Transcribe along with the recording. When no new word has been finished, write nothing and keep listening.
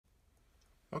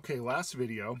Okay, last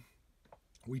video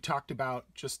we talked about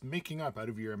just making up out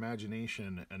of your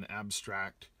imagination an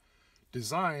abstract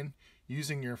design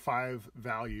using your 5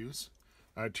 values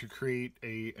to create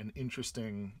an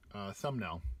interesting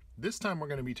thumbnail. This time we're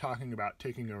going to be talking about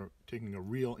taking a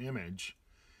real image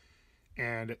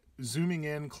and zooming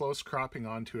in, close cropping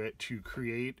onto it to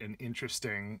create an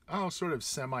interesting, sort of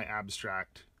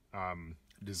semi-abstract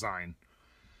design.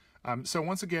 So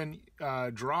once again,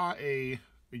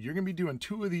 you're going to be doing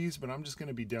 2 of these, but I'm just going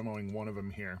to be demoing one of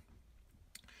them here.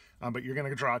 But you're going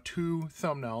to draw 2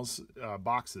 thumbnails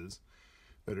boxes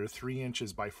that are 3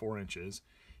 inches by 4 inches.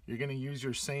 You're going to use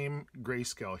your same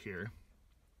grayscale here.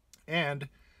 And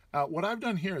what I've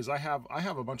done here is I have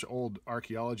a bunch of old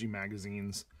archaeology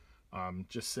magazines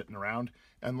just sitting around,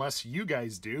 unless you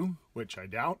guys do, which I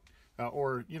doubt,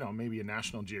 or maybe a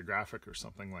National Geographic or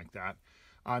something like that.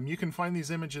 You can find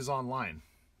these images online.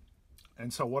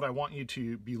 And so what I want you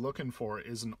to be looking for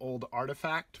is an old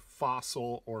artifact,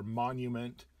 fossil, or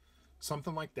monument,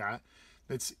 something like that,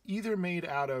 that's either made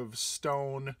out of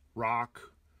stone,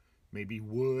 rock, maybe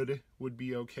wood would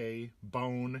be okay,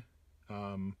 bone,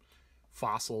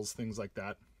 fossils, things like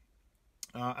that.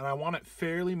 And I want it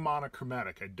fairly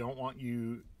monochromatic. I don't want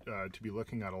you to be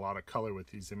looking at a lot of color with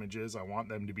these images. I want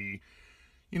them to be,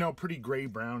 pretty gray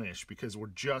brownish, because we're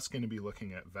just going to be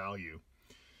looking at value.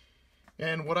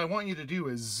 And what I want you to do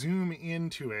is zoom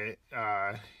into it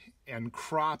and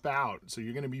crop out. So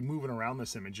you're going to be moving around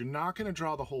this image. You're not going to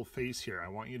draw the whole face here. I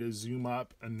want you to zoom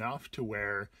up enough to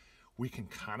where we can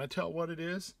kind of tell what it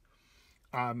is.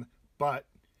 But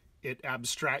it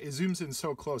zooms in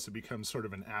so close it becomes sort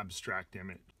of an abstract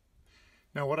image.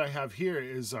 Now what I have here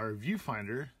is our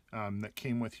viewfinder that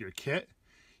came with your kit.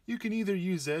 You can either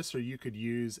use this, or you could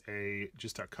use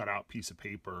just a cutout piece of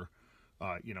paper,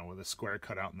 with a square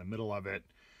cut out in the middle of it.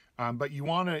 But you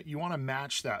want to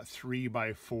match that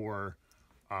 3:4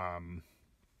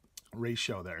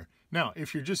 ratio there. Now,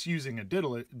 if you're just using a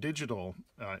digital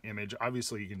image,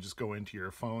 obviously you can just go into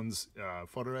your phone's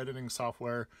photo editing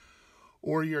software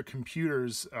or your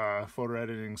computer's photo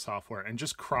editing software and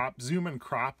just zoom and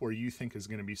crop where you think is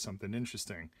going to be something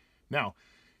interesting. Now,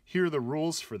 here are the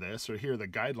rules for this, or here are the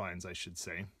guidelines, I should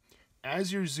say.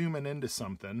 As you're zooming into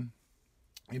something,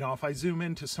 if I zoom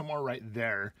into somewhere right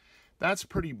there, that's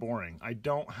pretty boring. I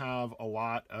don't have a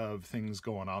lot of things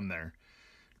going on there.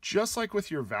 Just like with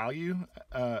your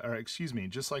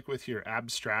just like with your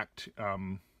abstract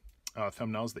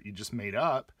thumbnails that you just made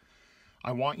up,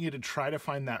 I want you to try to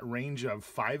find that range of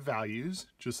 5 values,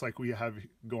 just like we have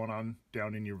going on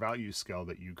down in your value scale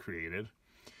that you created.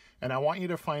 And I want you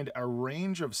to find a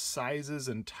range of sizes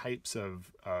and types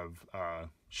of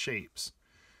shapes,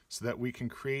 so that we can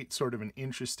create sort of an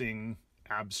interesting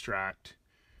abstract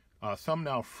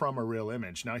thumbnail from a real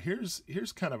image. Now here's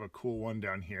kind of a cool one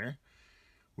down here.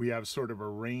 We have sort of a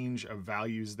range of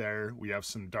values there. We have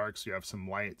some darks, we have some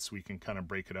lights. We can kind of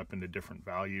break it up into different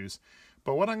values.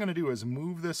 But what I'm going to do is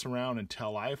move this around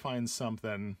until I find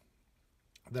something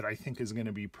that I think is going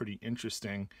to be pretty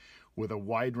interesting, with a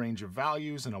wide range of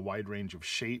values and a wide range of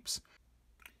shapes.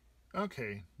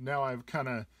 Okay, now I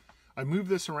moved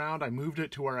this around. I moved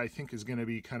it to where I think is going to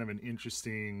be kind of an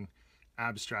interesting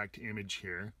abstract image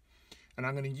here. And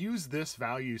I'm going to use this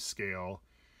value scale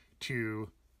to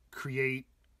create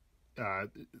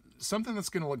something that's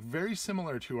going to look very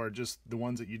similar to the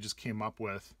ones that you just came up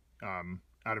with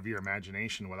out of your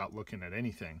imagination without looking at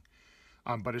anything.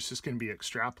 But it's just going to be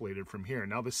extrapolated from here.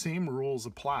 Now the same rules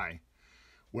apply,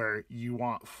 where you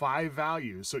want 5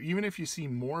 values. So even if you see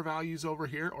more values over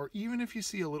here, or even if you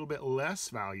see a little bit less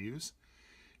values,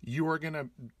 you are going to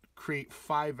create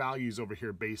 5 values over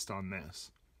here based on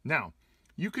this. Now,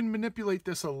 you can manipulate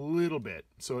this a little bit.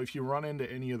 So if you run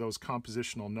into any of those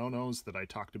compositional no-nos that I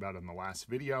talked about in the last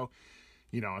video,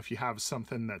 if you have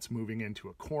something that's moving into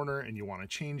a corner and you want to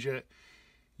change it,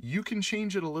 you can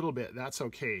change it a little bit. That's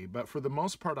okay. But for the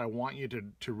most part, I want you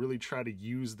to really try to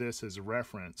use this as a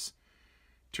reference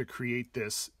to create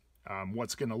this,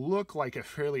 what's going to look like a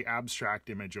fairly abstract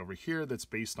image over here that's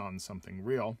based on something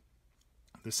real.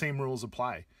 The same rules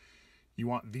apply. You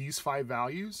want these 5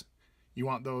 values. You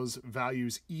want those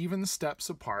values even steps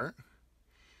apart.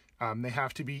 They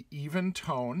have to be even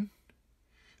tone.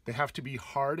 They have to be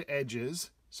hard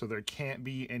edges, so there can't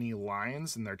be any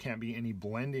lines and there can't be any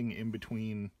blending in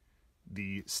between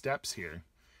the steps here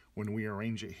when we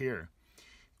arrange it here.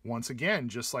 Once again,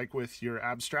 just like with your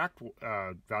abstract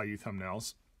value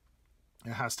thumbnails,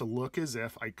 it has to look as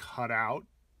if I cut out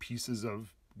pieces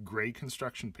of gray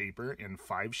construction paper in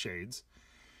 5 shades,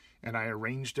 and I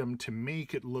arranged them to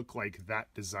make it look like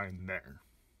that design there.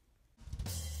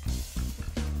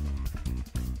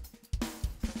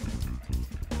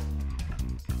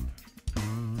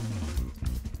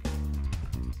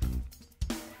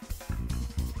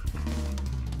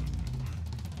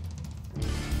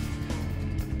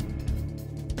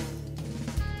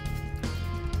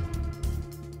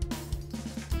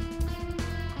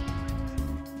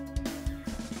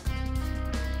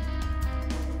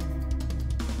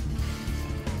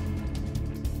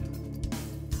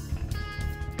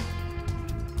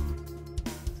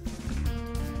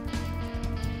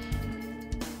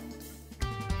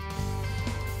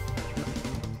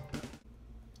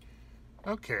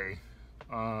 Okay,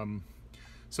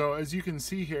 so as you can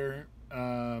see here,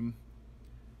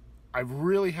 I've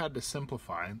really had to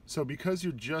simplify. So because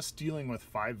you're just dealing with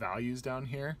 5 values down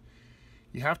here,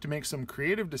 you have to make some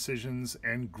creative decisions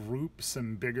and group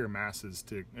some bigger masses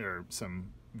or some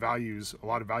values, a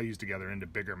lot of values together into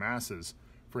bigger masses.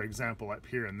 For example, up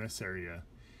here in this area,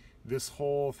 this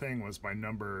whole thing was my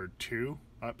number 2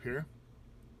 up here.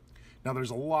 Now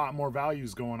there's a lot more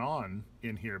values going on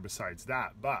in here besides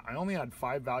that, but I only had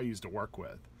 5 values to work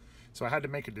with. So I had to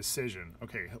make a decision.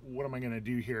 Okay, what am I going to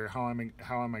do here? How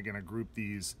am I going to group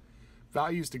these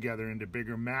values together into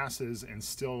bigger masses and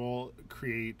still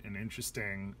create an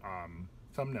interesting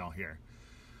thumbnail here?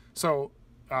 So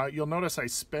you'll notice I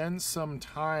spend some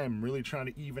time really trying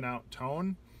to even out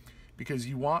tone, because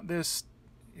you want this,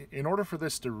 in order for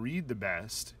this to read the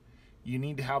best, you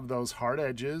need to have those hard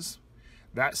edges.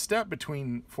 That step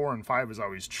between 4 and 5 is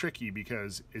always tricky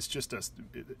because it's just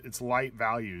it's light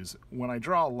values. When I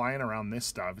draw a line around this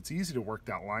stuff, it's easy to work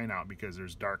that line out because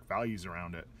there's dark values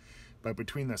around it. But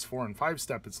between this 4 and 5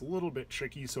 step, it's a little bit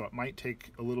tricky, so it might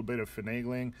take a little bit of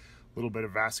finagling, a little bit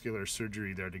of vascular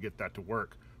surgery there to get that to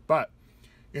work. But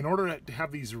in order to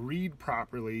have these read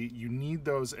properly, you need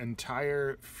those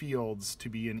entire fields to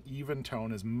be an even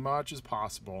tone as much as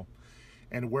possible.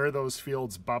 And where those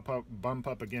fields bump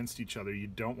up against each other, you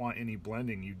don't want any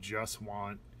blending. You just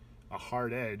want a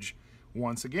hard edge,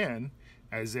 once again,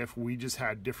 as if we just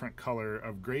had different color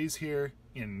of grays here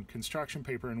in construction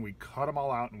paper and we cut them all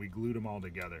out and we glued them all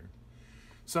together.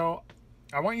 So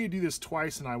I want you to do this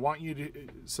twice, and I want you to,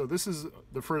 so this is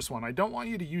the first one. I don't want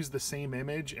you to use the same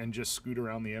image and just scoot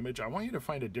around the image. I want you to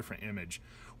find a different image.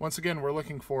 Once again, we're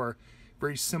looking for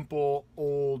very simple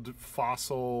old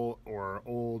fossil or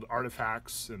old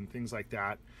artifacts and things like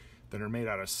that that are made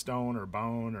out of stone or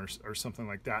bone or something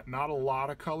like that. Not a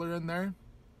lot of color in there.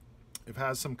 If it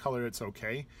has some color, it's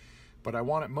okay. But I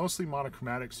want it mostly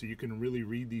monochromatic so you can really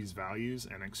read these values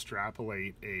and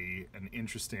extrapolate an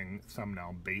interesting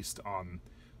thumbnail based on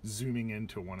zooming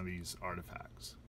into one of these artifacts.